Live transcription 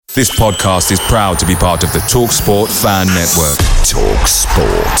This podcast is proud to be part of the TalkSport Fan Network.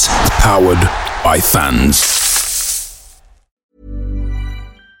 TalkSport. Powered by fans.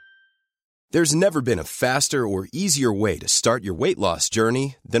 There's never been a faster or easier way to start your weight loss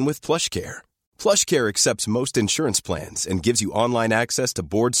journey than with PlushCare. PlushCare accepts most insurance plans and gives you online access to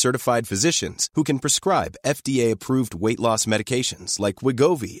board-certified physicians who can prescribe FDA-approved weight loss medications like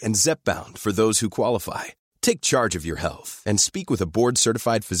Wegovy and Zepbound for those who qualify. Take charge of your health and speak with a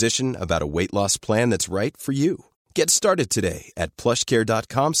board-certified physician about a weight loss plan that's right for you. Get started today at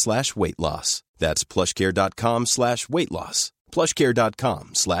plushcare.com/weight loss. That's plushcare.com/weight loss.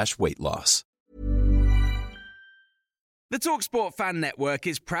 plushcare.com/weight loss. The TalkSport Fan Network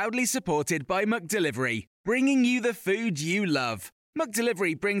is proudly supported by McDelivery, bringing you the food you love.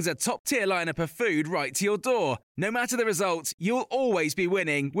 McDelivery brings a top-tier lineup of food right to your door. No matter the result, you'll always be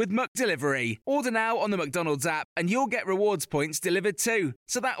winning with McDelivery. Order now on the McDonald's app and you'll get rewards points delivered too.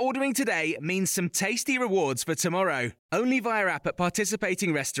 So that ordering today means some tasty rewards for tomorrow. Only via app at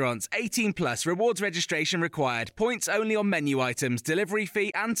participating restaurants. 18 plus. Rewards registration required. Points only on menu items. Delivery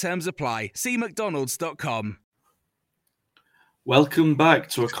fee and terms apply. See mcdonalds.com. Welcome back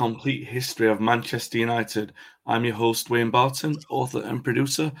to A Complete History of Manchester United. I'm your host, Wayne Barton, author and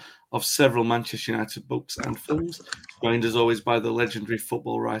producer of several Manchester United books and films, joined as always by the legendary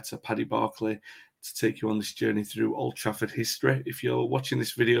football writer Paddy Barclay to take you on this journey through Old Trafford history. If you're watching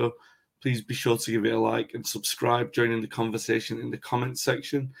this video, please be sure to give it a like and subscribe, joining the conversation in the comments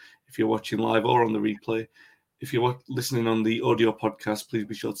section if you're watching live or on the replay. If you're listening on the audio podcast, please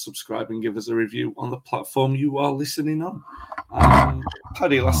be sure to subscribe and give us a review on the platform you are listening on.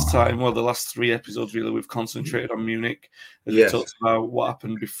 Paddy, the last three episodes, really, we've concentrated on Munich as we talked about what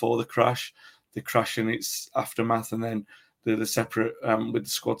happened before the crash and its aftermath, and then the separate with the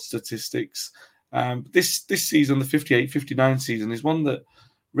squad statistics. This season, the 58-59 season, is one that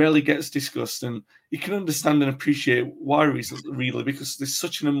rarely gets discussed, and you can understand and appreciate why really, because there's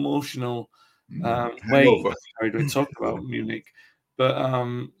such an emotional way we talk about Munich. But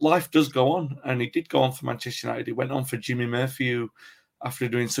life does go on, and it did go on for Manchester United. It went on for Jimmy Murphy, who, after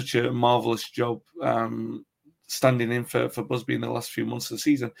doing such a marvellous job standing in for Busby in the last few months of the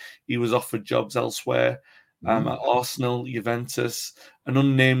season, he was offered jobs elsewhere at Arsenal, Juventus, an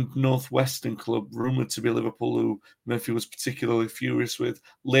unnamed Northwestern club, rumoured to be Liverpool, who Murphy was particularly furious with.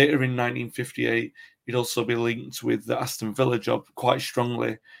 Later in 1958, he'd also be linked with the Aston Villa job quite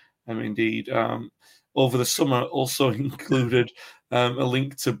strongly. Indeed, over the summer also included a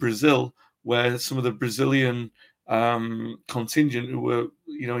link to Brazil, where some of the Brazilian contingent who were,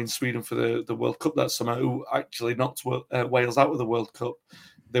 in Sweden for the World Cup that summer, who actually knocked Wales out of the World Cup,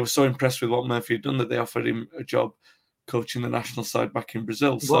 they were so impressed with what Murphy had done that they offered him a job coaching the national side back in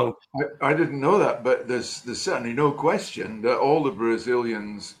Brazil. Well, I didn't know that, but there's certainly no question that all the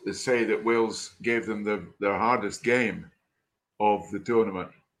Brazilians say that Wales gave them their hardest game of the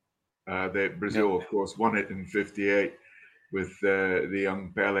tournament. Brazil, of course, won it in 58 with the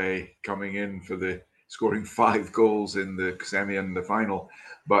young Pelé coming in scoring 5 goals in the semi and the final.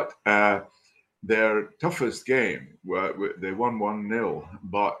 But their toughest game, they won 1-0,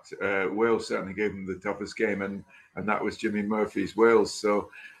 but Wales certainly gave them the toughest game, and that was Jimmy Murphy's Wales.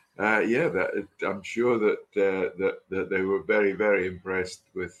 So, I'm sure that they were very, very impressed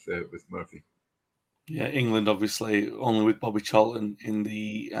with Murphy. Yeah, England, obviously, only with Bobby Charlton in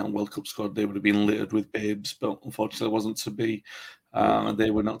the World Cup squad, they would have been littered with babes, but unfortunately it wasn't to be. And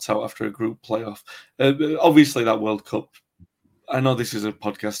they were knocked out after a group playoff. Obviously, that World Cup, I know this is a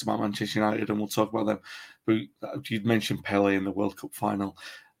podcast about Manchester United and we'll talk about them, but you'd mentioned Pelé in the World Cup final.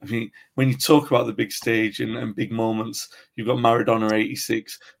 I mean, when you talk about the big stage and big moments, you've got Maradona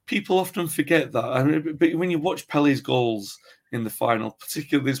 86. People often forget that. But when you watch Pelé's goals in the final,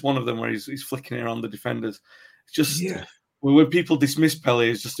 particularly there's one of them where he's flicking it around the defenders. It's just when people dismiss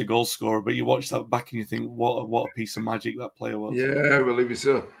Pelé as just a goal scorer, but you watch that back and you think, what a piece of magic that player was. Yeah, well, he was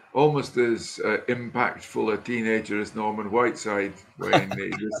almost as impactful a teenager as Norman Whiteside.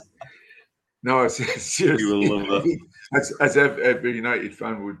 No, seriously. You will love that. As every United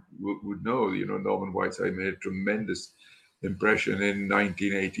fan would know, Norman Whiteside made a tremendous impression in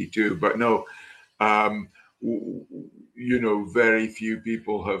 1982. But no, very few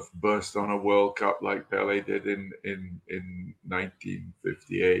people have burst on a World Cup like Pelé did in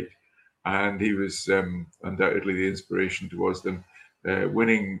 1958, and he was undoubtedly the inspiration towards them,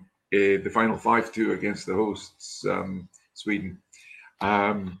 winning the final 5-2 against the hosts, Sweden.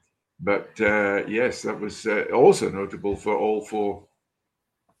 But yes, that was also notable for all 4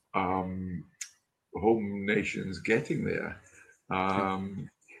 home nations getting there.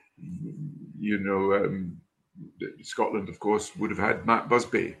 Scotland, of course, would have had Matt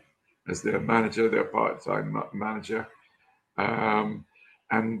Busby as their manager, their part-time manager.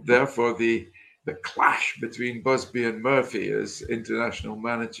 And therefore, the clash between Busby and Murphy as international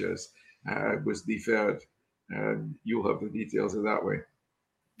managers was deferred. You'll have the details of that way.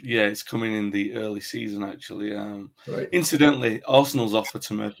 Yeah, it's coming in the early season, actually. Right. Incidentally, Arsenal's offer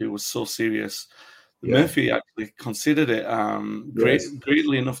to Murphy was so serious that Murphy actually considered it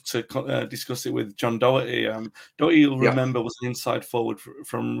greatly enough to discuss it with John Doherty. Doherty, you'll remember, was an inside forward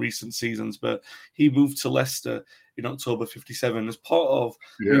from recent seasons, but he moved to Leicester in October 57 as part of.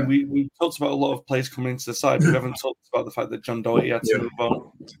 I mean, we talked about a lot of players coming into the side. We haven't talked about the fact that John Doherty had to move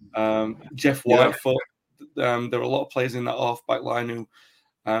on. Jeff Whitefoot. There were a lot of players in that half-back line who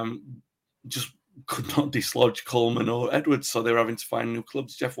just could not dislodge Coleman or Edwards, so they were having to find new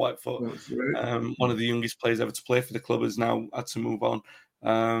clubs. Jeff Whitefoot, one of the youngest players ever to play for the club, has now had to move on.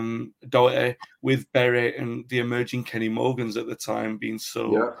 Doherty, with Berry and the emerging Kenny Morgans at the time being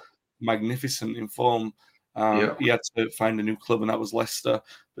so magnificent in form, he had to find a new club, and that was Leicester.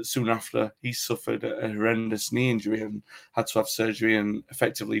 But soon after, he suffered a horrendous knee injury and had to have surgery and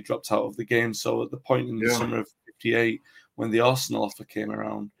effectively dropped out of the game. So at the point in the summer of 58, when the Arsenal offer came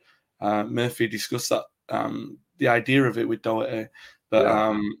around, Murphy discussed that the idea of it with Doherty,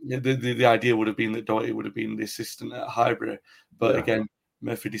 but the idea would have been that Doherty would have been the assistant at Highbury. But again,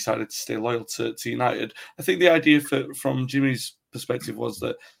 Murphy decided to stay loyal to United. I think the idea from Jimmy's perspective was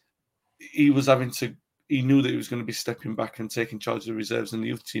that he knew that he was going to be stepping back and taking charge of the reserves and the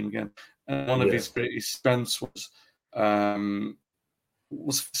youth team again. And one of his greatest strengths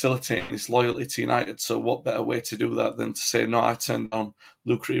was facilitating his loyalty to United. So what better way to do that than to say, no, I turned down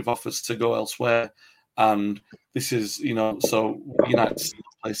lucrative offers to go elsewhere. And this is, so United's the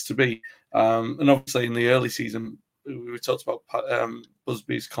place to be. And obviously in the early season, we talked about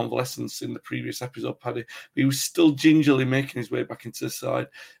Busby's convalescence in the previous episode, Paddy. He was still gingerly making his way back into the side,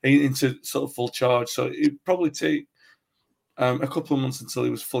 into sort of full charge. So it'd probably take a couple of months until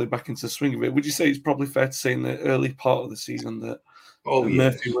he was fully back into the swing of it. Would you say it's probably fair to say in the early part of the season that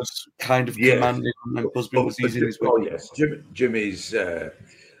Murphy was kind of commanding and Busby was easing his way? Oh, yes. Jimmy's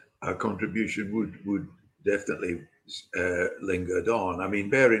contribution would definitely lingered on. I mean,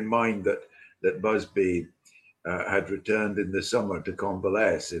 bear in mind that Busby had returned in the summer to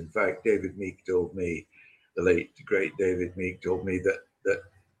convalesce. In fact, David Meek told me, the late, great David Meek told me that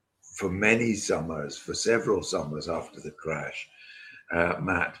for many summers, for several summers after the crash,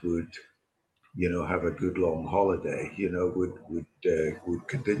 Matt would, have a good long holiday, would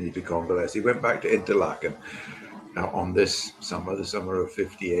continue to convalesce. He went back to Interlaken on this summer, the summer of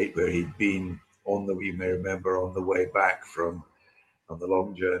 58, where he'd been you may remember, on the way back on the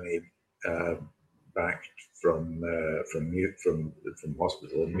long journey back from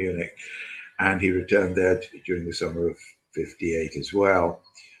hospital in Munich, and he returned there during the summer of 58 as well.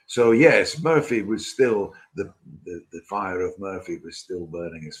 So yes, Murphy was still the fire of Murphy was still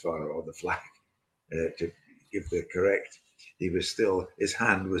burning as far, or the flag, to give the correct. His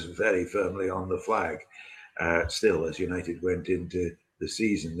hand was very firmly on the flag. Still, as United went into the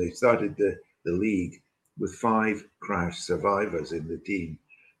season, they started the league with 5 crash survivors in the team.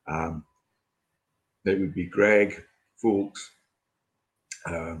 They would be Greg Foulkes,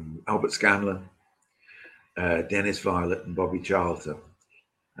 Albert Scanlon, Dennis Violet, and Bobby Charlton.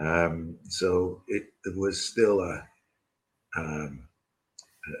 So there was still a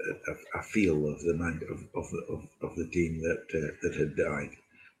feel of the team that had died.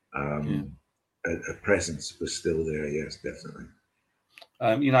 A presence was still there. Yes, definitely.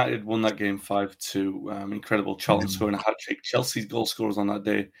 United won that game 5-2. Incredible Charlton scoring a hat-trick. Chelsea's goal scorers on that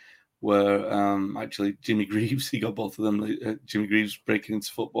day were actually Jimmy Greaves. He got both of them. Jimmy Greaves breaking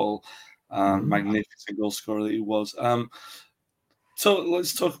into football. Magnificent goal scorer that he was. So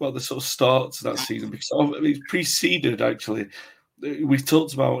let's talk about the sort of start to that season, because it preceded, actually. We've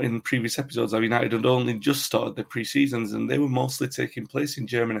talked about in previous episodes how United had only just started their pre-seasons, and they were mostly taking place in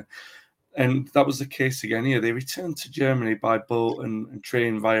Germany. And that was the case again here. They returned to Germany by boat and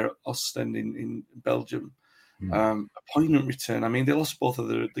train via Ostend in Belgium. A poignant return. I mean, they lost both of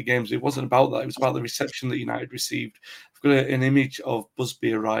the games. It wasn't about that. It was about the reception that United received. I've got an image of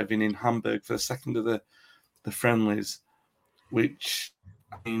Busby arriving in Hamburg for the second of the friendlies, which,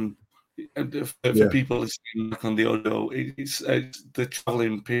 I mean, for people listening on the audio, it's the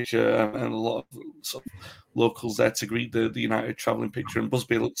travelling picture and a lot of sort of locals there to greet the United travelling picture. And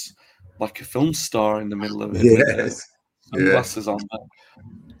Busby looks like a film star in the middle of it. Yes. With sunglasses on.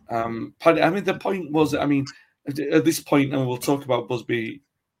 Paddy, I mean, the point was, I mean, at this point, and we'll talk about Busby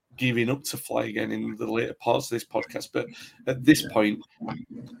gearing up to fly again in the later parts of this podcast. But at this point,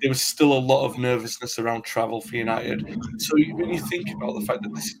 there was still a lot of nervousness around travel for United. So when you think about the fact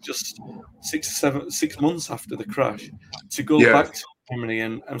that this is just 6 months after the crash, to go back to Germany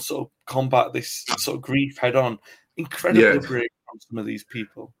and sort of combat this sort of grief head on, incredibly brave from some of these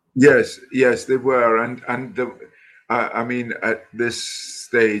people. Yes, they were, and I mean, at this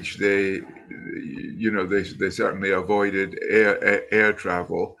stage, they certainly avoided air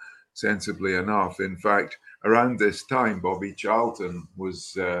travel sensibly enough. In fact, around this time, Bobby Charlton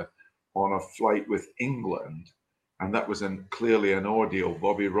was on a flight with England, and that was clearly an ordeal.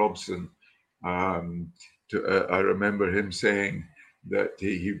 Bobby Robson, I remember him saying that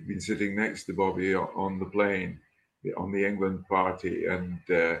he'd been sitting next to Bobby on the plane on the England party, and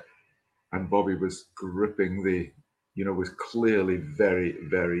Bobby was gripping was clearly very,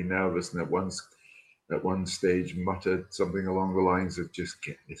 very nervous, and at one stage muttered something along the lines of "just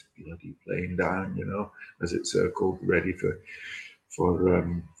get this bloody plane down," as it circled ready for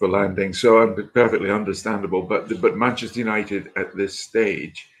landing. So perfectly understandable. But Manchester United at this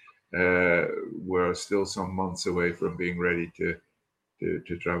stage were still some months away from being ready to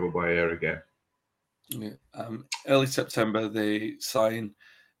travel by air again. Yeah. Early September, they sign.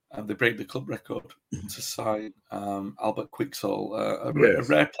 They break the club record to sign Albert Quixol, a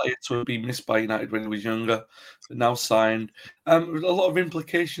rare player to have been missed by United when he was younger, but now signed. A lot of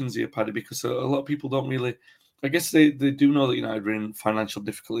implications here, Paddy, because a lot of people don't really. I guess they do know that United are in financial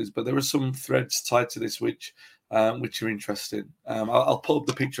difficulties, but there are some threads tied to this which are interesting. I'll pull up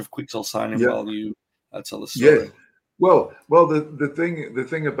the picture of Quixol signing while you tell the story. Yes. Well, the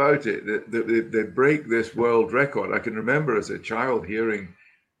thing about it, they break this world record. I can remember as a child hearing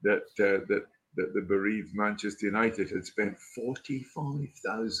that the bereaved Manchester United had spent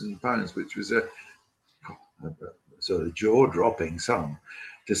 £45,000, which was a sort of jaw-dropping sum,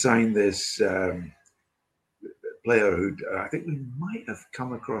 to sign this player who I think we might have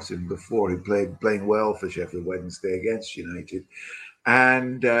come across him before. He playing well for Sheffield Wednesday against United,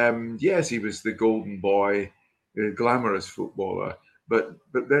 and yes, he was the golden boy, a glamorous footballer, but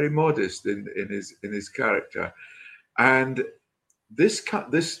very modest in his character, and this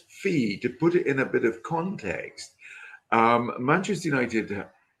fee, to put it in a bit of context, Manchester United.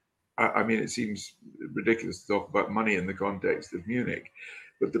 I mean, it seems ridiculous to talk about money in the context of Munich,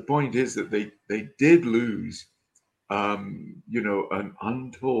 but the point is that they did lose, an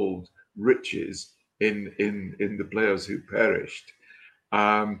untold riches in the players who perished,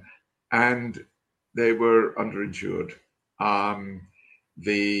 and they were underinsured.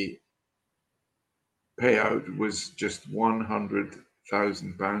 The payout was just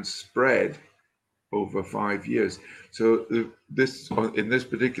 £100,000 spread over 5 years. So in this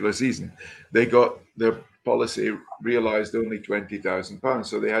particular season, they got their policy realised only £20,000.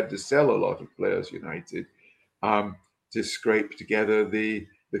 So they had to sell a lot of players, United, to scrape together the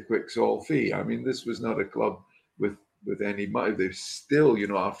Quixol fee. I mean, this was not a club with any money. They still,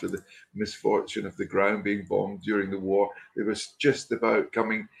 after the misfortune of the ground being bombed during the war, they was just about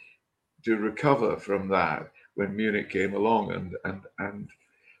coming to recover from that when Munich came along, and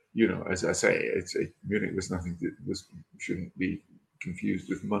as I say, Munich was shouldn't be confused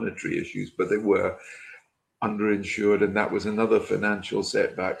with monetary issues, but they were underinsured, and that was another financial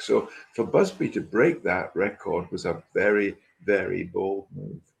setback. So for Busby to break that record was a very, very bold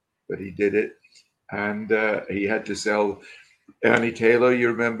move, but he did it, and he had to sell Ernie Taylor. You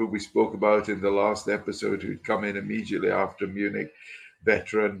remember we spoke about in the last episode, who'd come in immediately after Munich,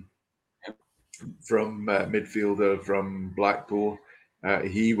 veteran from midfielder from Blackpool.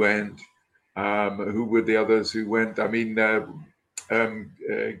 He went. Who were the others who went? I mean,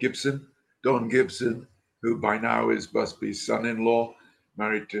 Gibson, Don Gibson, who by now is Busby's son-in-law,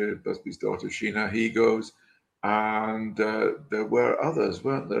 married to Busby's daughter Sheena. He goes. And there were others,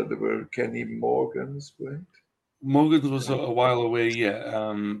 weren't there? There were Kenny Morgans went. Morgans was a while away,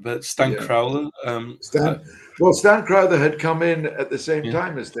 but Stan Crowther. Stan Crowther had come in at the same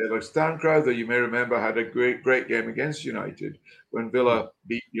time as Taylor. Stan Crowther, you may remember, had a great game against United when Villa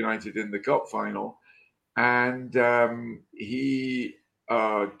beat United in the cup final, and he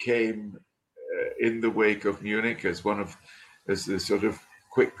came in the wake of Munich as the sort of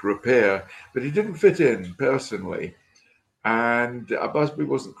quick repair, but he didn't fit in personally. And Busby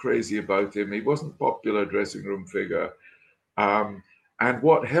wasn't crazy about him. He wasn't a popular dressing room figure. And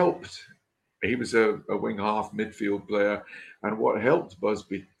what helped, he was a wing half midfield player, and what helped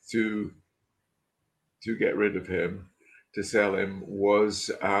Busby to get rid of him, to sell him,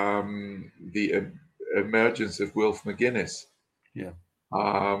 was the emergence of Wilf McGuinness. Yeah.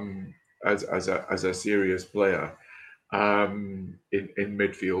 As a serious player. in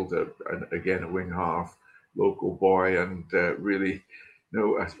midfield, and again a wing half, local boy, and really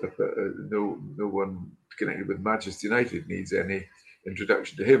no one connected with Manchester United needs any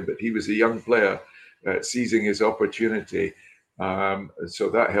introduction to him. But he was a young player seizing his opportunity, so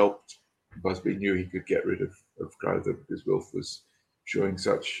that helped. Busby knew he could get rid of Crowther because Wilf was showing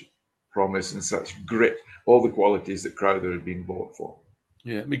such promise and such grit, all the qualities that Crowther had been bought for.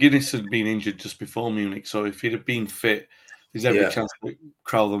 Yeah, McGuinness had been injured just before Munich, so if he'd have been fit, there's every chance that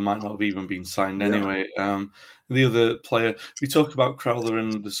Crowther might not have even been signed anyway. The other player, we talk about Crowther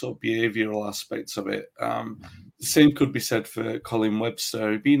and the sort of behavioural aspects of it. The same could be said for Colin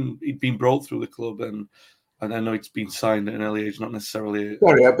Webster. He'd been brought through the club, and I know it's been signed at an early age, not necessarily.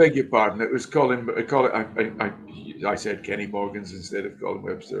 Sorry, I beg your pardon. It was Colin. I said Kenny Morgans instead of Colin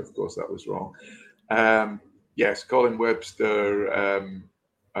Webster. Of course, that was wrong. Yes, Colin Webster,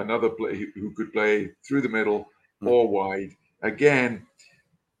 another player who could play through the middle or wide. Again,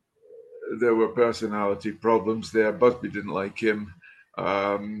 there were personality problems there. Busby didn't like him,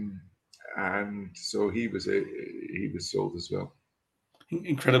 and so he was sold as well.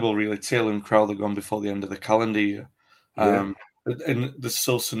 Incredible, really. Taylor and Crowther gone before the end of the calendar year. And they're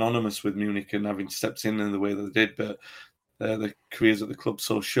so synonymous with Munich and having stepped in the way that they did, but their careers at the club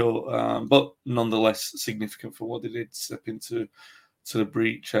so short, but nonetheless significant for what they did step into the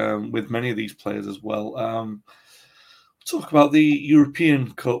breach with many of these players as well. Talk about the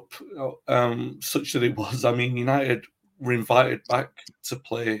European Cup, such that it was. I mean, United were invited back to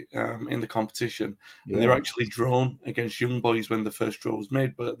play in the competition, and they were actually drawn against Young Boys when the first draw was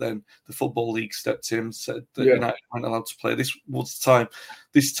made. But then the Football League stepped in, said that United weren't allowed to play. This was the time.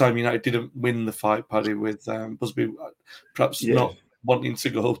 This time, United didn't win the fight, Paddy, with Busby perhaps not wanting to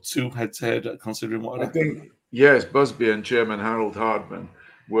go too head to head, considering what had happened. Yes, Busby and Chairman Harold Hardman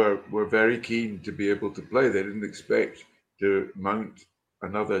were very keen to be able to play. They didn't expect to mount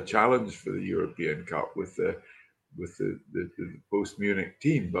another challenge for the European Cup with the post-Munich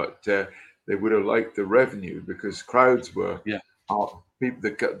team, but they would have liked the revenue because crowds were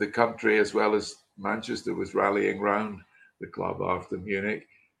the country as well as Manchester was rallying round the club after Munich.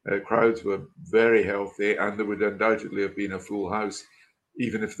 Crowds were very healthy, and there would undoubtedly have been a full house,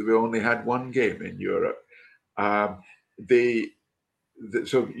 even if they only had one game in Europe. So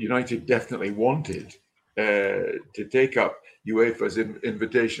United definitely wanted to take up UEFA's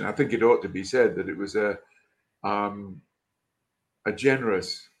invitation. I think it ought to be said that it was a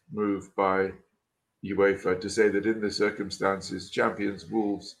generous move by UEFA to say that in the circumstances, champions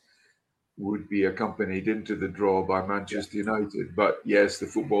Wolves would be accompanied into the draw by Manchester United. But yes, the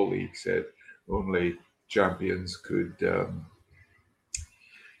Football League said only champions could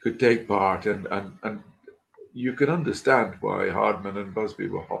take part, and you can understand why Hardman and Busby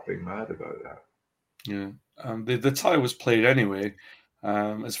were hopping mad about that. Yeah, the tie was played anyway.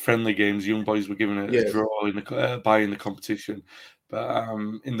 As friendly games, Young Boys were given a draw in the competition. But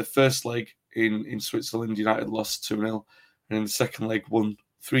in the first leg in Switzerland, United lost 2-0, and in the second leg won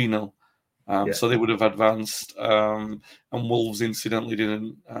 3-0. So they would have advanced. And Wolves, incidentally,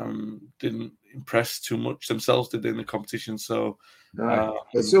 didn't impress too much themselves, did they, in the competition? So,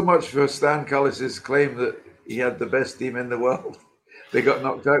 so much for Stan Cullis's claim that he had the best team in the world. They got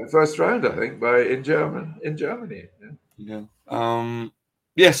knocked out first round, I think, in Germany.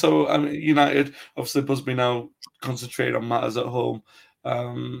 So United, obviously Busby now concentrate on matters at home.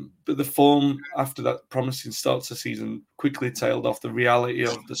 But the form after that promising start to the season quickly tailed off. The reality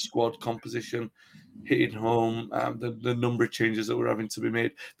of the squad composition hitting home, the number of changes that were having to be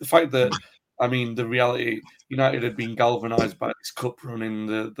made. The fact that, the reality, United had been galvanised by this cup run in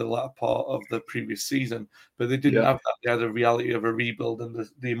the latter part of the previous season, but they didn't have that. They had a reality of a rebuild and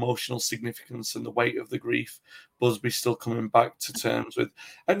the emotional significance and the weight of the grief. Busby still coming back to terms with.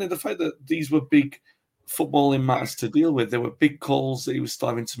 And the fact that these were big footballing matters to deal with. There were big calls that he was still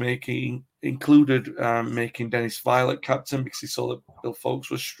having to make. He included making Dennis Violet captain because he saw that Bill Foulkes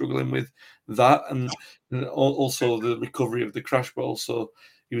was struggling with that, and also the recovery of the crash, but also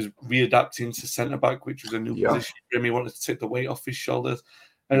he was readapting to centre-back, which was a new position for him. He wanted to take the weight off his shoulders.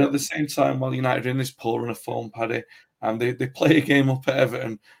 And at the same time, while United are in this poor run of form, Paddy, they play a game up at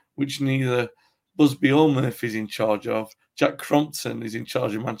Everton, which neither Busby or Murphy is in charge of. Jack Crompton is in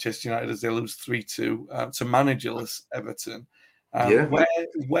charge of Manchester United as they lose 3-2 to managerless Everton.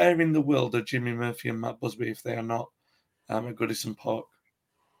 Where in the world are Jimmy Murphy and Matt Busby if they are not at Goodison Park?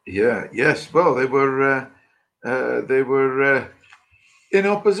 Yes. Well, they were in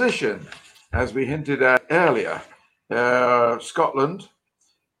opposition, as we hinted at earlier. Scotland,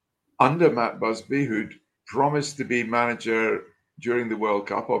 under Matt Busby, who'd promised to be manager during the World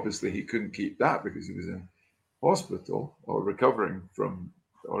Cup. Obviously, he couldn't keep that because he was hospital or recovering from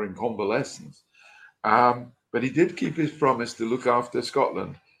or in convalescence. But he did keep his promise to look after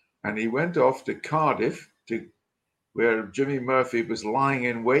Scotland. And he went off to Cardiff, where Jimmy Murphy was lying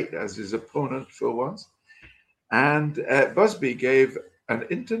in wait as his opponent for once. And Busby gave an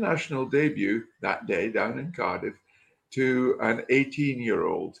international debut that day down in Cardiff to an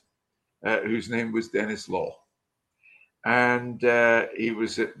 18-year-old whose name was Denis Law. And he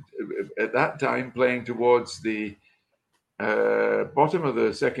was at that time playing towards the bottom of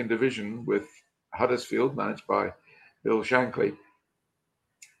the second division with Huddersfield, managed by Bill Shankly.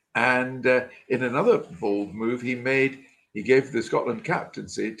 And in another bold move, he gave the Scotland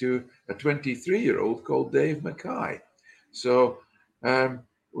captaincy to a 23-year-old called Dave Mackay. So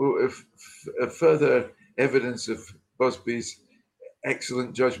further evidence of Busby's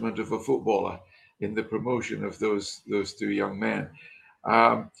excellent judgment of a footballer in the promotion of those two young men.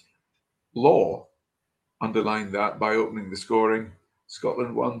 Law underlined that by opening the scoring.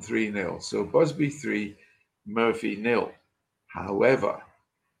 Scotland won 3-0. So Busby 3, Murphy 0. However,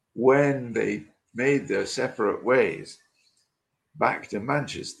 when they made their separate ways back to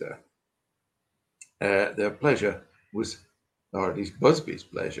Manchester, their pleasure was, or at least Busby's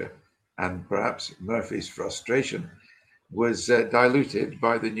pleasure, and perhaps Murphy's frustration, was diluted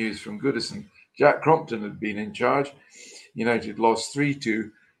by the news from Goodison. Jack Crompton had been in charge. United lost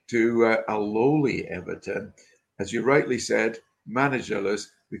 3-2 to a lowly Everton, as you rightly said, managerless,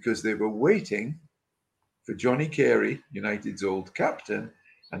 because they were waiting for Johnny Carey, United's old captain,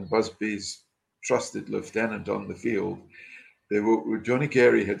 and Busby's trusted lieutenant on the field. Johnny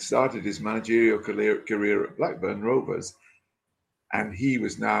Carey had started his managerial career at Blackburn Rovers, and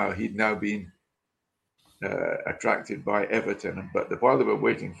he'd now been attracted by Everton. But while they were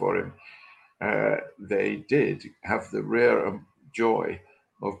waiting for him, they did have the rare joy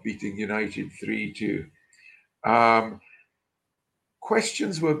of beating United 3-2.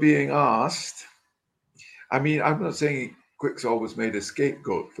 Questions were being asked. I mean, I'm not saying Quicksall was made a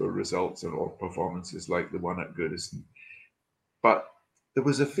scapegoat for results or performances like the one at Goodison, but there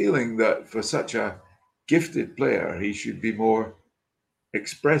was a feeling that for such a gifted player, he should be more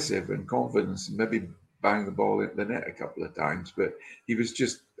expressive and confident, and maybe bang the ball into the net a couple of times, but he was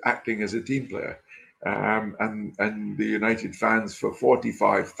just acting as a team player. And the United fans, for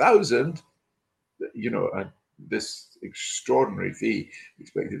 45,000, this extraordinary fee,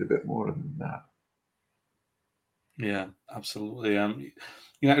 expected a bit more than that. Yeah, absolutely.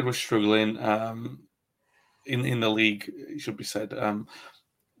 United was struggling in the league, it should be said.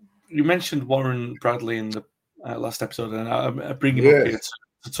 You mentioned Warren Bradley in the last episode, and I bring him up here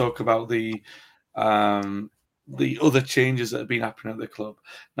to talk about the other changes that have been happening at the club.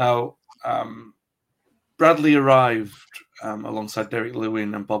 Now, Bradley arrived alongside Derek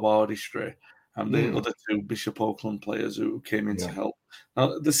Lewin and Bob Ardistry, the other two Bishop Auckland players who came in to help.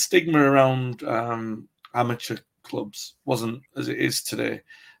 Now, the stigma around amateur clubs wasn't as it is today,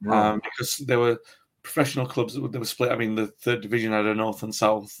 because there were professional clubs that were split. I mean, the third division had a north and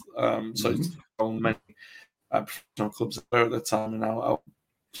south, so it's so many professional clubs there at the time, and how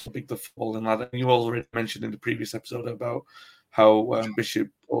big the football in that. And you already mentioned in the previous episode about how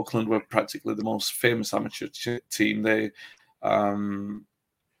Bishop Auckland were practically the most famous amateur team. They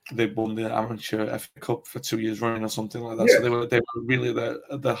won the amateur FA Cup for 2 years running or something like that. Yeah. So they were really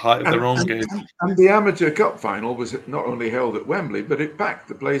at the height of their own game. And the amateur cup final was not only held at Wembley, but it packed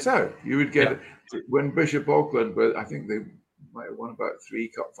the place out. You would get when Bishop Auckland, but I think they might have won about 3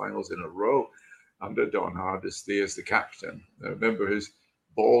 cup finals in a row under Don Hardesty as the captain. I remember his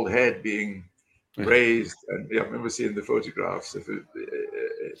bald head being raised, and I remember seeing the photographs of it.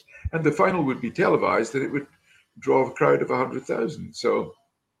 And the final would be televised, and it would draw a crowd of 100,000. So,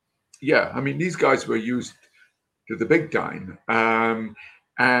 yeah, I mean, these guys were used to the big time. And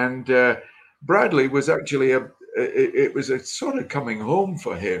Bradley was actually it was a sort of coming home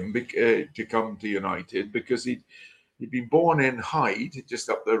for him to come to United, because he'd been born in Hyde, just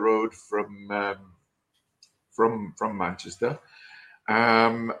up the road from Manchester,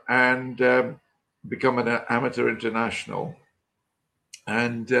 and become an amateur international.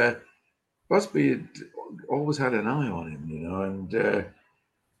 And Busby had always had an eye on him,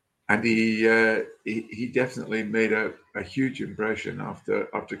 and he definitely made a huge impression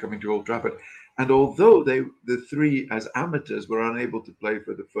after coming to Old Trafford. And although the three as amateurs were unable to play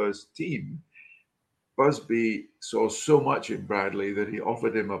for the first team, Busby saw so much in Bradley that he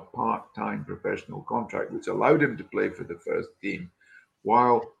offered him a part-time professional contract, which allowed him to play for the first team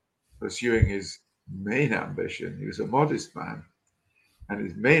while pursuing his main ambition. He was a modest man, and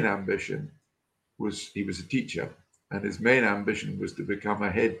his main ambition was, he was a teacher, and his main ambition was to become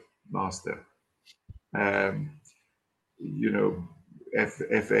a headmaster. FA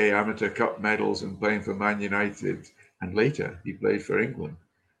Amateur Cup medals and playing for Man United, and later he played for England,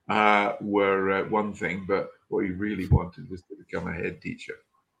 were one thing, but what he really wanted was to become a head teacher.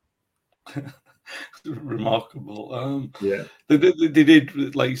 Remarkable. Yeah, they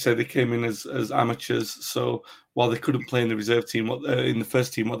did, like you said, they came in as amateurs. So while they couldn't play in the reserve team, in the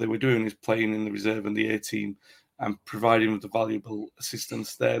first team, what they were doing is playing in the reserve and the A team, and providing with the valuable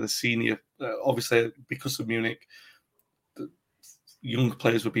assistance there. The senior, obviously, because of Munich, the young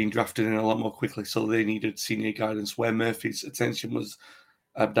players were being drafted in a lot more quickly, so they needed senior guidance. Where Murphy's attention was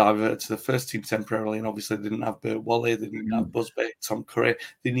diverted to the first team temporarily, and obviously they didn't have Bert Wally, they didn't have Busby, Tom Curry.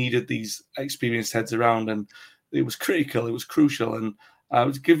 They needed these experienced heads around, and it was critical, it was crucial. And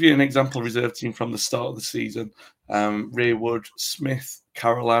to give you an example reserve team from the start of the season, Ray Wood, Smith,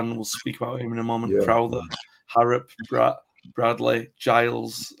 Carolan, we'll speak about him in a moment, Crowther, Harrop, Bradley,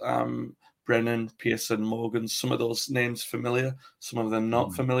 Giles, Brennan, Pearson, Morgan. Some of those names familiar, some of them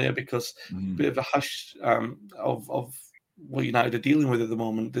not familiar, because a bit of a hash of what United are dealing with at the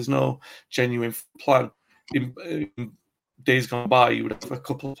moment. There's no genuine plan. In days gone by, you would have a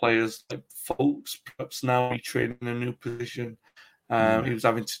couple of players like Folks, perhaps now retraining in a new position. He was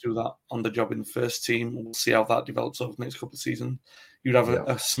having to do that on the job in the first team. We'll see how that develops over the next couple of seasons. You'd have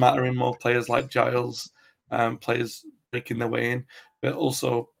a smattering more players like Giles, players breaking their way in. But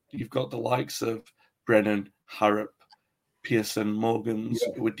also, you've got the likes of Brennan, Harrop, Pearson, Morgans,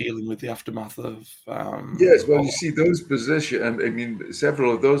 who were dealing with the aftermath of... yes, well, you see, those positions, I mean,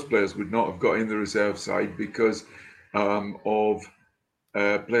 several of those players would not have got in the reserve side because of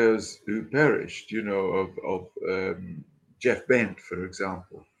players who perished, of Jeff Bent, for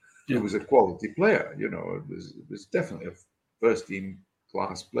example, who was a quality player, it was definitely a first-team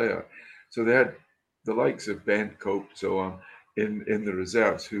class player. So they had the likes of Bent, Cope, so on, in the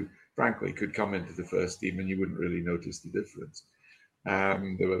reserves, who frankly could come into the first team and you wouldn't really notice the difference.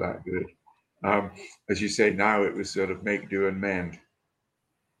 They were that good. As you say, now it was sort of make, do, and mend.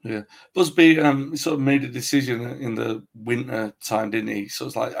 Yeah, Busby sort of made a decision in the winter time, didn't he? So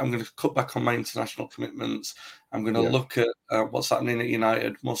it's like, I'm going to cut back on my international commitments. I'm going to look at what's happening at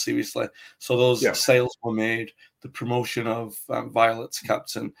United more seriously. So those sales were made, the promotion of Violet to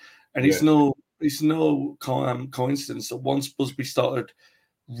captain, and it's no coincidence that once Busby started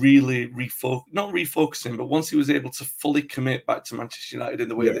really not refocusing, but once he was able to fully commit back to Manchester United in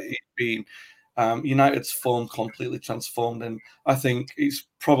the way that he'd been, United's form completely transformed. And I think it's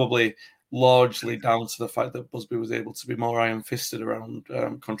probably largely down to the fact that Busby was able to be more iron-fisted around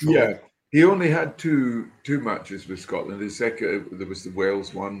control. Yeah, he only had two matches with Scotland. The second, there was the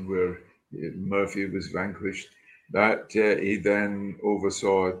Wales one where Murphy was vanquished. That he then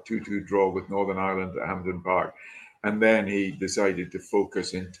oversaw a 2-2 draw with Northern Ireland at Hampden Park. And then he decided to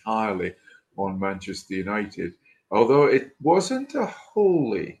focus entirely on Manchester United, although it wasn't a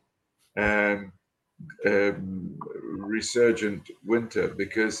wholly resurgent winter,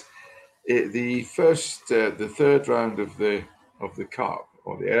 because the third round of the cup,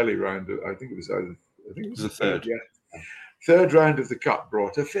 or the early round, I think it was the third. Yeah, third round of the cup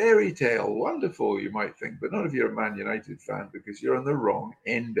brought a fairy tale. Wonderful, you might think, but not if you're a Man United fan, because you're on the wrong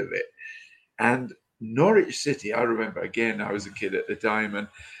end of it. And Norwich City, I remember, again, I was a kid at the time, and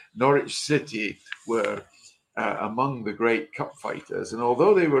Norwich City were among the great cup fighters. And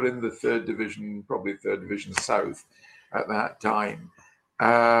although they were in the third division, probably third division south at that time,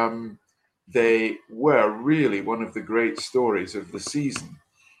 they were really one of the great stories of the season.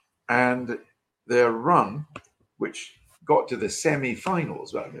 And their run, which got to the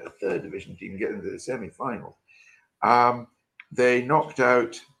semi-finals, well, a third division team getting into the semi-finals, they knocked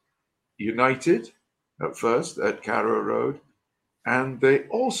out United at first at Carrow Road, and they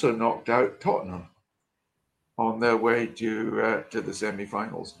also knocked out Tottenham on their way to the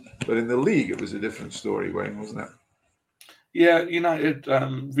semi-finals. But in the league, it was a different story, Wayne, wasn't it? Yeah, United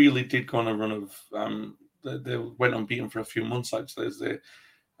really did go on a run of... they went unbeaten for a few months, actually,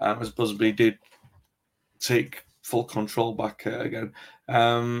 as Busby did take full control back again.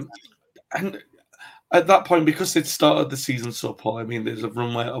 And at that point, because they'd started the season so poor, I mean, there's a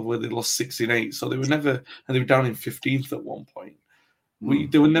run where they lost 6 in 8, so they were never... And they were down in 15th at one point.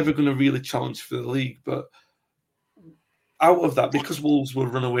 They were never going to really challenge for the league, but out of that, because Wolves were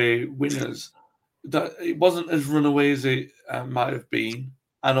runaway winners, that it wasn't as runaway as it might have been.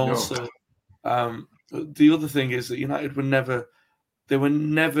 And also, the other thing is that United were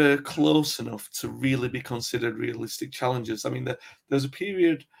never close enough to really be considered realistic challengers. I mean, there's a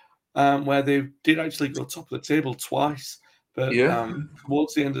period where they did actually go top of the table twice, but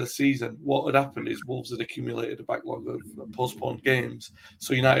towards the end of the season, what had happened is Wolves had accumulated a backlog of postponed games.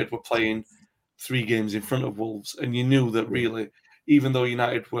 So United were playing 3 games in front of Wolves, and you knew that really, even though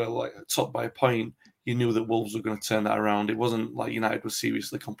United were like top by a point, you knew that Wolves were going to turn that around. It wasn't like United was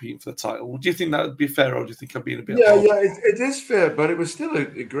seriously competing for the title. Do you think that would be fair, or do you think I'm being a bit? Yeah, it is fair, but it was still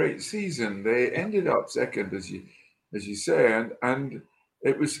a great season. They ended up second, as you say, and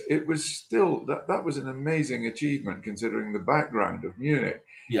it was still that was an amazing achievement considering the background of Munich.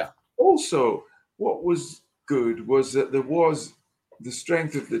 Yeah. Also, what was good was that there was the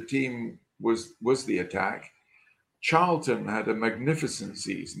strength of the team was the attack. Charlton had a magnificent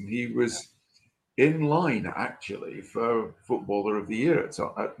season. He was in line actually for Footballer of the Year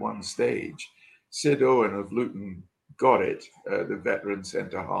at one stage. Sid Owen of Luton got it, the veteran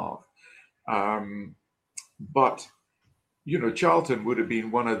centre half. But Charlton would have been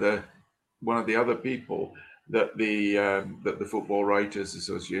one of the other people that the Football Writers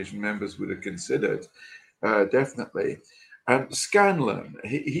Association members would have considered, definitely. And Scanlon,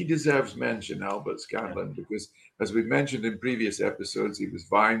 he deserves mention, Albert Scanlon, because as we mentioned in previous episodes, he was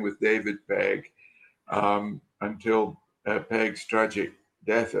vying with David Pegg until Pegg's tragic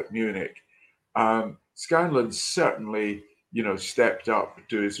death at Munich. Scanlon certainly, stepped up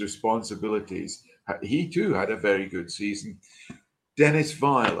to his responsibilities. He too had a very good season. Dennis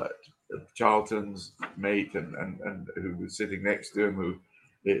Violet, Charlton's mate, and who was sitting next to him, who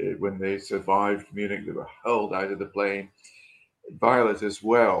when they survived Munich, they were hurled out of the plane. Violet as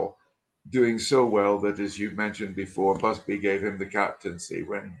well, doing so well that, as you mentioned before, Busby gave him the captaincy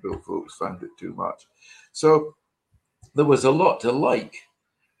when Bill Foulkes found it too much. So there was a lot to like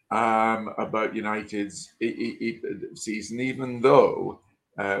about United's season, even though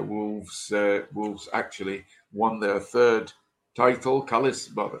Wolves actually won their third title, Cullis,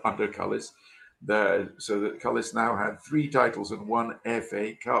 under Cullis. So that Cullis now had 3 titles and 1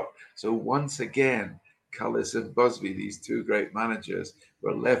 FA Cup. So once again, Cullis and Busby, these 2 great managers,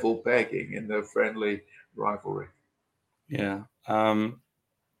 were level pegging in their friendly rivalry. Yeah,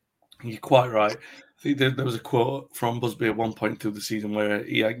 you're quite right. I think there was a quote from Busby at one point through the season where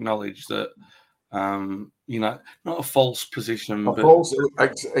he acknowledged that, not a false position.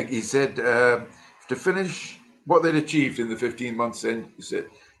 He said, to finish what they'd achieved in the 15 months in, he said,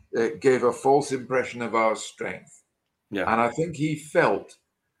 it gave a false impression of our strength. Yeah. And I think he felt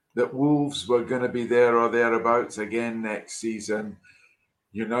that Wolves were going to be there or thereabouts again next season.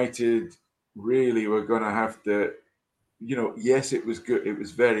 United really were going to have to, yes, it was good. It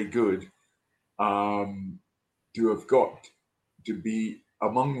was very good to have got to be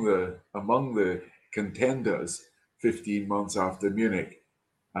among the contenders 15 months after Munich.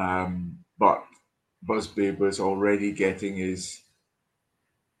 But Busby was already getting his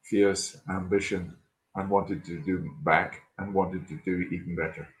fierce ambition and wanted to do back and wanted to do even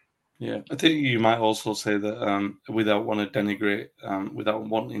better. Yeah, I think you might also say that without wanting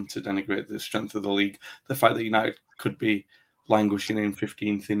to denigrate the strength of the league, the fact that United could be languishing in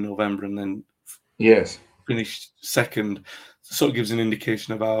 15th in November and then finished second sort of gives an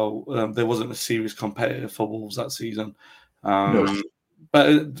indication of how there wasn't a serious competitor for Wolves that season. No.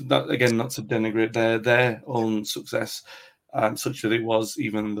 But that, again, not to denigrate their own success, such that it was,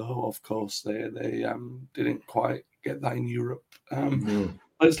 even though, of course, they didn't quite get that in Europe. No.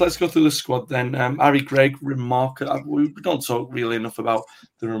 Let's go through the squad then. Harry Gregg, remarkable. We don't talk really enough about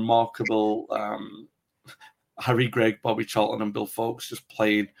the remarkable Harry Gregg, Bobby Charlton, and Bill Foulkes just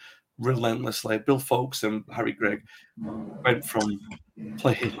played relentlessly. Bill Foulkes and Harry Gregg went from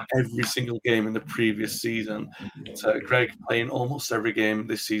playing every single game in the previous season to Gregg playing almost every game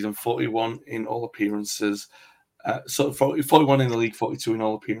this season, 41 in all appearances. 41 in the league, 42 in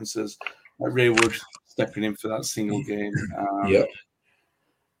all appearances. Ray Wood stepping in for that single game.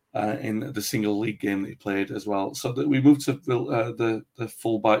 In the single league game that he played as well. So that we moved to the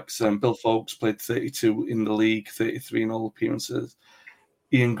fullbacks. Bill Foulkes played 32 in the league, 33 in all appearances.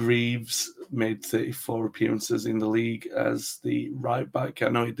 Ian Greaves made 34 appearances in the league as the right back. I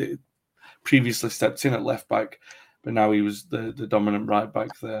know he did previously stepped in at left back, but now he was the dominant right back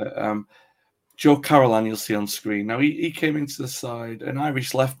there. Joe Carolan, you'll see on screen. Now, he came into the side, an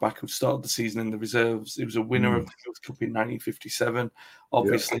Irish left-back who started the season in the reserves. He was a winner of the Youth Cup in 1957.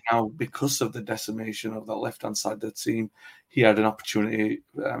 Obviously, now, because of the decimation of that left-hand side of the team, he had an opportunity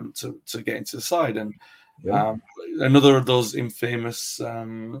to get into the side. And another of those infamous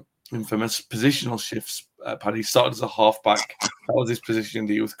positional shifts, Paddy started as a half-back. That was his position in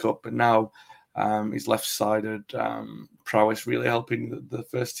the Youth Cup. But now his left-sided prowess really helping the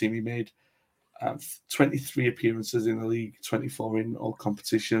first team he made. 23 appearances in the league, 24 in all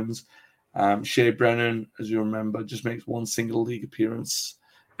competitions. Shea Brennan, as you remember, just makes one single league appearance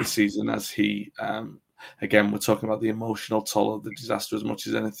this season as he, again, we're talking about the emotional toll of the disaster as much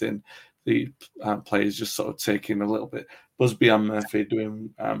as anything. the players just sort of taking a little bit. Busby and Murphy doing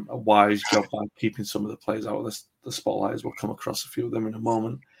a wise job by keeping some of the players out of the spotlight, as we'll come across a few of them in a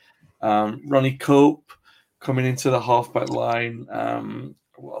moment. Ronnie Cope coming into the halfback line.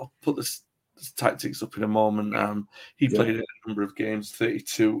 I'll put the tactics up in a moment. He played in a number of games,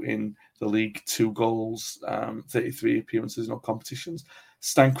 32 in the league, 2 goals, 33 appearances in all competitions.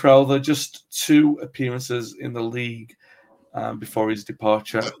 Stan Crowther, just 2 appearances in the league before his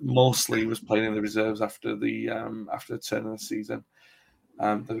departure. Mostly he was playing in the reserves after the turn of the season.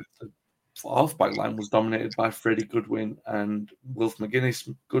 The halfback line was dominated by Freddie Goodwin and Wilf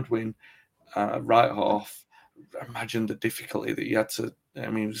McGuinness. Goodwin, right half. Imagine the difficulty that he had to. I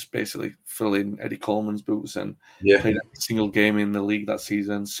mean, he was basically filling Eddie Coleman's boots and played a single game in the league that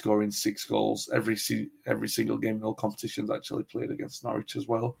season, scoring 6 goals every single game in all competitions. Actually played against Norwich as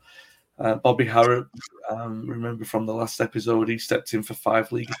well. Bobby Harrop, remember from the last episode, he stepped in for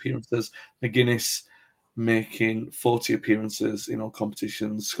 5 league appearances. McGuinness making 40 appearances in all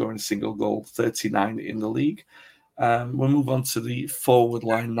competitions, scoring a single goal, 39 in the league. We'll move on to the forward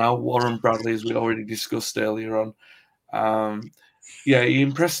line now. Warren Bradley, as we already discussed earlier on. He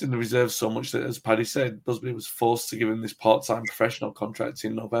impressed in the reserves so much that, as Paddy said, Busby was forced to give him this part-time professional contract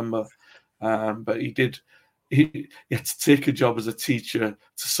in November. But he had to take a job as a teacher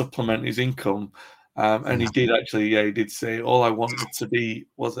to supplement his income. And he did say, all I wanted to be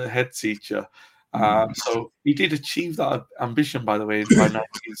was a head teacher. So he did achieve that ambition, by the way, by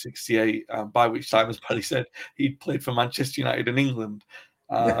 1968, by which time, as Paddy said, he'd played for Manchester United and England.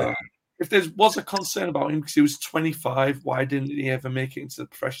 If there was a concern about him because he was 25, why didn't he ever make it into the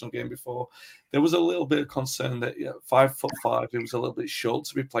professional game before? There was a little bit of concern that 5'5", he was a little bit short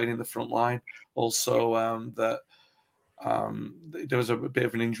to be playing in the front line. Also, that there was a bit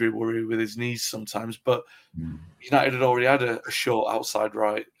of an injury worry with his knees sometimes, but United had already had a short outside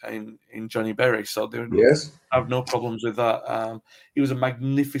right in Johnny Berry, so they would have no problems with that. He was a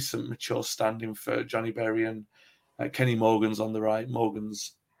magnificent, mature stand-in for Johnny Berry, and Kenny Morgan's on the right.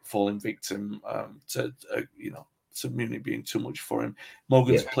 Morgan's falling victim to Munich being too much for him.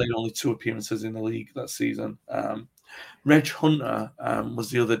 Morgan's played only 2 appearances in the league that season. Reg Hunter was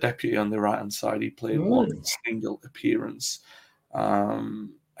the other deputy on the right-hand side. He played 1 single appearance.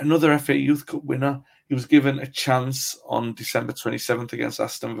 Another FA Youth Cup winner. He was given a chance on December 27th against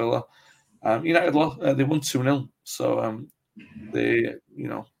Aston Villa. United lost. They won 2-0. So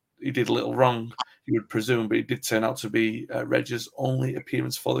he did a little wrong, you would presume, but it did turn out to be Reg's only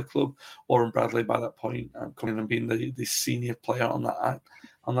appearance for the club. Warren Bradley, by that point, coming and being the senior player on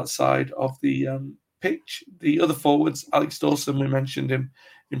that side of the pitch. The other forwards, Alex Dawson, we mentioned him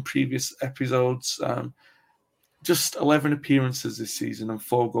in previous episodes. Just 11 appearances this season and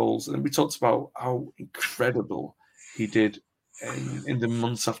 4 goals. And we talked about how incredible he did in the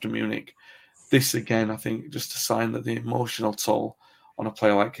months after Munich. This, again, I think, just a sign that the emotional toll on a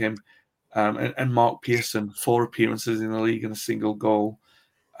player like him. And Mark Pearson, 4 appearances in the league and a single goal.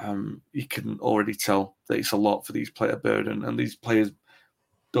 You can already tell that it's a lot for these player burden. And these players,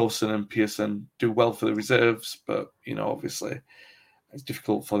 Dawson and Pearson, do well for the reserves, but, obviously it's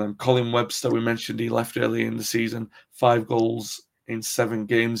difficult for them. Colin Webster, we mentioned, he left early in the season, 5 goals in 7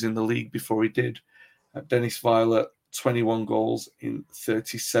 games in the league before he did. Dennis Violet, 21 goals in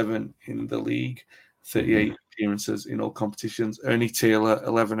 37 in the league, 38 appearances in all competitions. Ernie Taylor,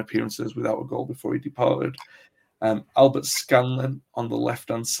 11 appearances without a goal before he departed. Albert Scanlon on the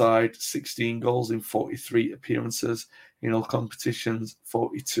left-hand side, 16 goals in 43 appearances in all competitions,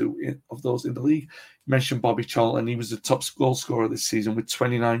 42 of those in the league. You mentioned Bobby Charlton. He was the top goal scorer this season with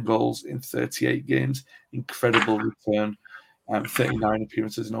 29 goals in 38 games. Incredible return. 39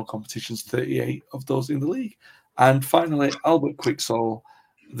 appearances in all competitions, 38 of those in the league. And finally, Albert Quicksall,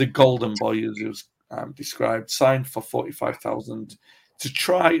 the golden boy, as he was described, signed for 45,000 to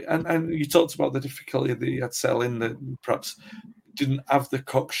try. And you talked about the difficulty that he had selling, that perhaps didn't have the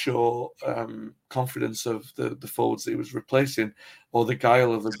cocksure confidence of the forwards that he was replacing, or the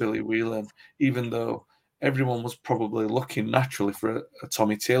guile of a Billy Whelan, even though everyone was probably looking naturally for a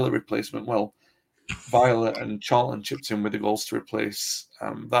Tommy Taylor replacement. Well, Violet and Charlton chipped in with the goals to replace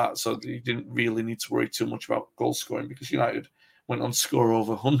that, so he didn't really need to worry too much about goal scoring because United went on to score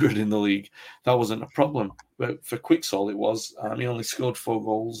over 100 in the league. That wasn't a problem. But for Quicksall, it was. He only scored 4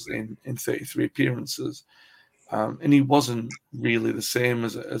 goals in 33 appearances. And he wasn't really the same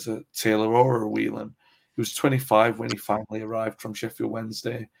as a Taylor or a Whelan. He was 25 when he finally arrived from Sheffield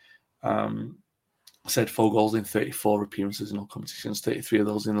Wednesday. Said 4 goals in 34 appearances in all competitions, 33 of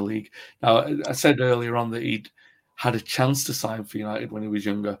those in the league. Now, I said earlier on that he'd had a chance to sign for United when he was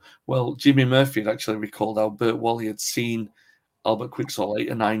younger. Well, Jimmy Murphy had actually recalled how Bert Wally had seen Albert Quixall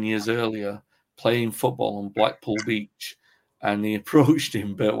 8 or 9 years earlier playing football on Blackpool Beach. And he approached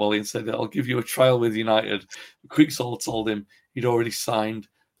him, Bert Wally, and said, I'll give you a trial with United. Quixall told him he'd already signed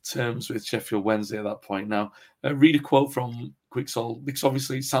terms with Sheffield Wednesday at that point. Now, read a quote from Quixall, because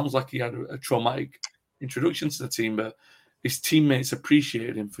obviously it sounds like he had a traumatic introduction to the team, but his teammates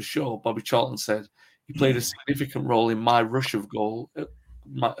appreciated him for sure. Bobby Charlton said, he played a significant role in my rush of goals.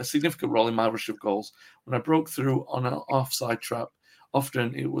 When I broke through on an offside trap,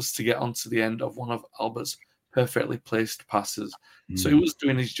 often it was to get onto the end of one of Albert's perfectly placed passes. So he was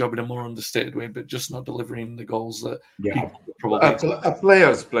doing his job in a more understated way, but just not delivering the goals that people probably... A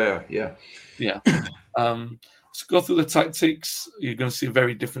player's player, yeah. Yeah. So go through the tactics. You're going to see a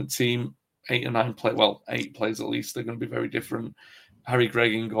very different team. 8 plays at least. They're going to be very different. Harry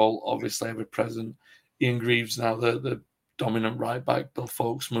Gregg in goal, obviously ever present. Ian Greaves now the dominant right back. Bill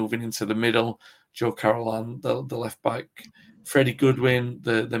Foulkes moving into the middle. Joe Carolan, the left back. Freddie Goodwin,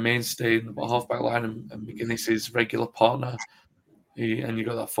 the mainstay in the half-back line, and McGuinness's regular partner. And you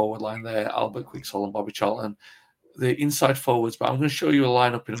got that forward line there, Albert Quixall and Bobby Charlton. The inside forwards, but I'm going to show you a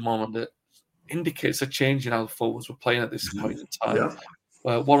lineup in a moment that indicates a change in how the forwards were playing at this point in time.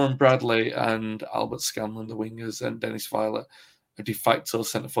 Yeah. Warren Bradley and Albert Scanlon, the wingers, and Dennis Viollet, a de facto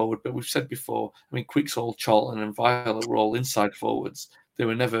centre forward. But we've said before, Quixall, Charlton, and Viollet were all inside forwards. They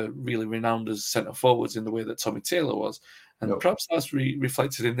were never really renowned as centre forwards in the way that Tommy Taylor was. And perhaps that's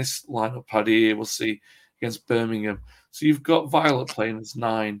reflected in this lineup, Paddy, we'll see against Birmingham. So you've got Viollet playing as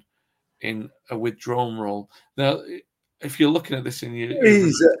 9 in a withdrawn role. Now, if you're looking at this in your...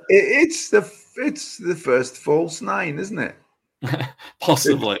 It's the first false 9, isn't it?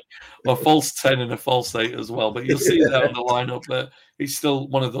 Possibly. Or false 10 and a false 8 as well. But you'll see that on the lineup that he's still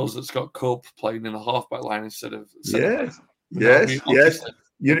one of those that's got Cope playing in a half-back line instead of... Yes.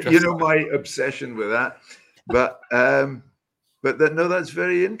 You know my obsession with that. But that's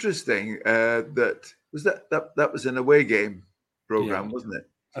very interesting. That was an away game program, wasn't it?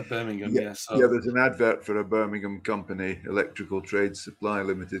 At Birmingham, yeah. There's an advert for a Birmingham company, Electrical Trade Supply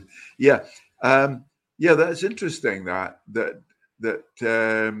Limited. That's interesting. That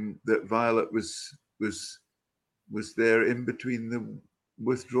Viollet was there in between the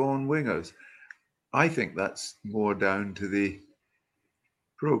withdrawn wingers. I think that's more down to the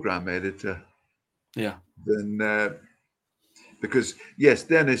program editor. Yeah. Than because yes,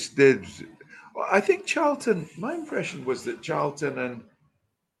 Dennis did. I think Charlton. My impression was that Charlton and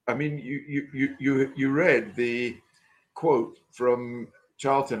you read the quote from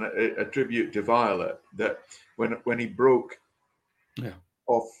Charlton, a tribute to Viollet, that when he broke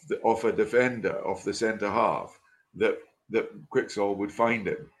off a defender, off the centre half, that Quixall would find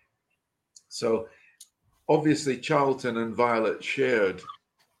him. So obviously Charlton and Viollet shared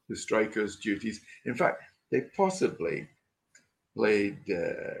the striker's duties. In fact, they possibly played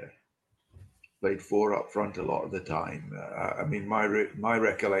 4 up front a lot of the time. My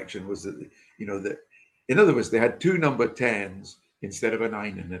recollection was that that in other words they had 2 number 10s instead of a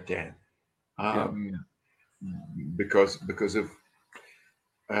 9 and a 10, because of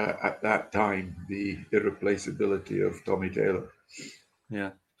at that time the irreplaceability of Tommy Taylor.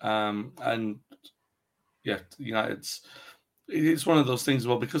 It's one of those things.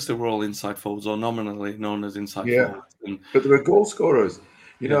 Well, because they were all inside forwards, or nominally known as inside forwards, but they were goal scorers.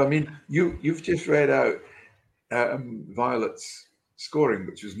 You've just read out Violet's scoring,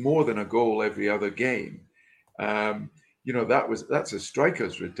 which was more than a goal every other game. That's a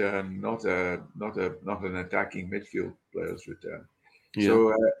striker's return, not an attacking midfield player's return.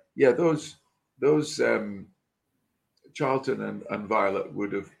 So those Charlton and Viollet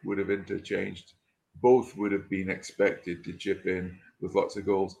would have interchanged. Both would have been expected to chip in with lots of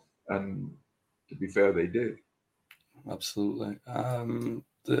goals, and to be fair, they did. Absolutely.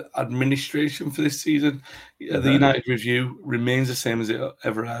 The administration for this season, the United Review remains the same as it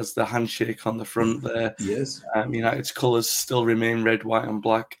ever has. The handshake on the front there. Yes. United's colours still remain red, white, and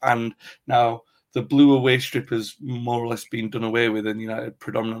black, and now the blue away strip has more or less been done away with, and United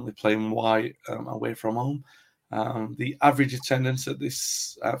predominantly playing white away from home. The average attendance at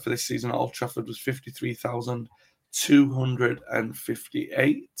this for this season at Old Trafford was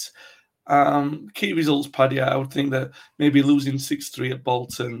 53,258. Key results, Paddy. I would think that maybe losing 6-3 at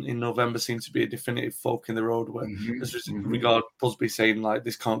Bolton in November seemed to be a definitive fork in the road. Where, as regard Busby saying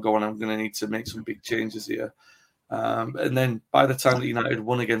this can't go on, I'm going to need to make some big changes here. And then by the time that United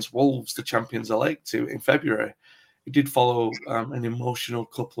won against Wolves, the champions-elect, in February, it did follow an emotional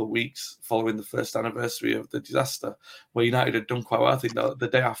couple of weeks following the first anniversary of the disaster, where United had done quite well. I think that the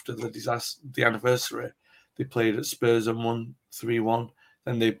day after the anniversary, they played at Spurs and won 3-1.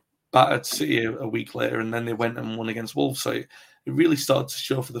 Then they battered City a week later, and then they went and won against Wolves. So it really started to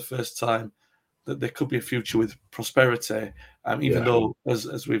show for the first time that there could be a future with prosperity. Even though,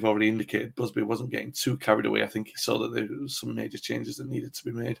 as we've already indicated, Busby wasn't getting too carried away. I think he saw that there was some major changes that needed to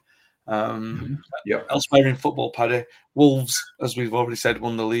be made. Elsewhere in football, Paddy, Wolves, as we've already said,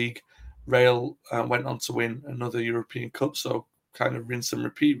 won the league. Rail went on to win another European Cup, so kind of rinse and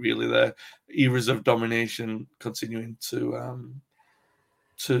repeat, really. Their eras of domination continuing and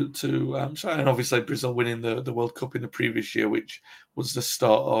obviously Brazil winning the World Cup in the previous year, which was the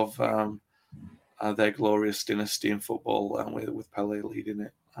start of their glorious dynasty in football, with Pelé leading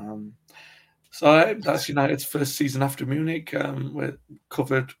it. So that's United's first season after Munich. We're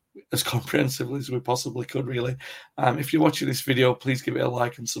covered as comprehensively as we possibly could, really. If you're watching this video, please give it a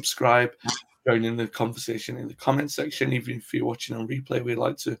like and subscribe. Join in the conversation in the comment section. Even if you're watching on replay, we'd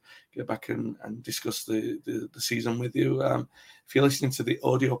like to get back and discuss the season with you. If you're listening to the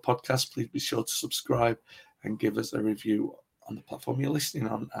audio podcast, please be sure to subscribe and give us a review on the platform you're listening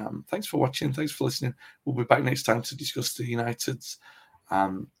on. Thanks for watching. Thanks for listening. We'll be back next time to discuss the United's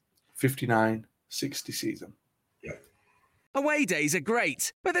 59-60 season. Away days are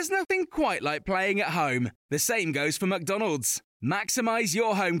great, but there's nothing quite like playing at home. The same goes for McDonald's. Maximise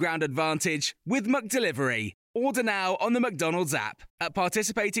your home ground advantage with McDelivery. Order now on the McDonald's app. At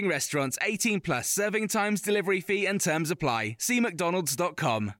participating restaurants, 18+, serving times, delivery fee and terms apply. See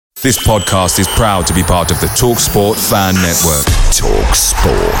mcdonalds.com. This podcast is proud to be part of the TalkSport Fan Network.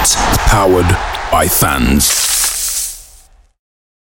 TalkSport. Powered by fans.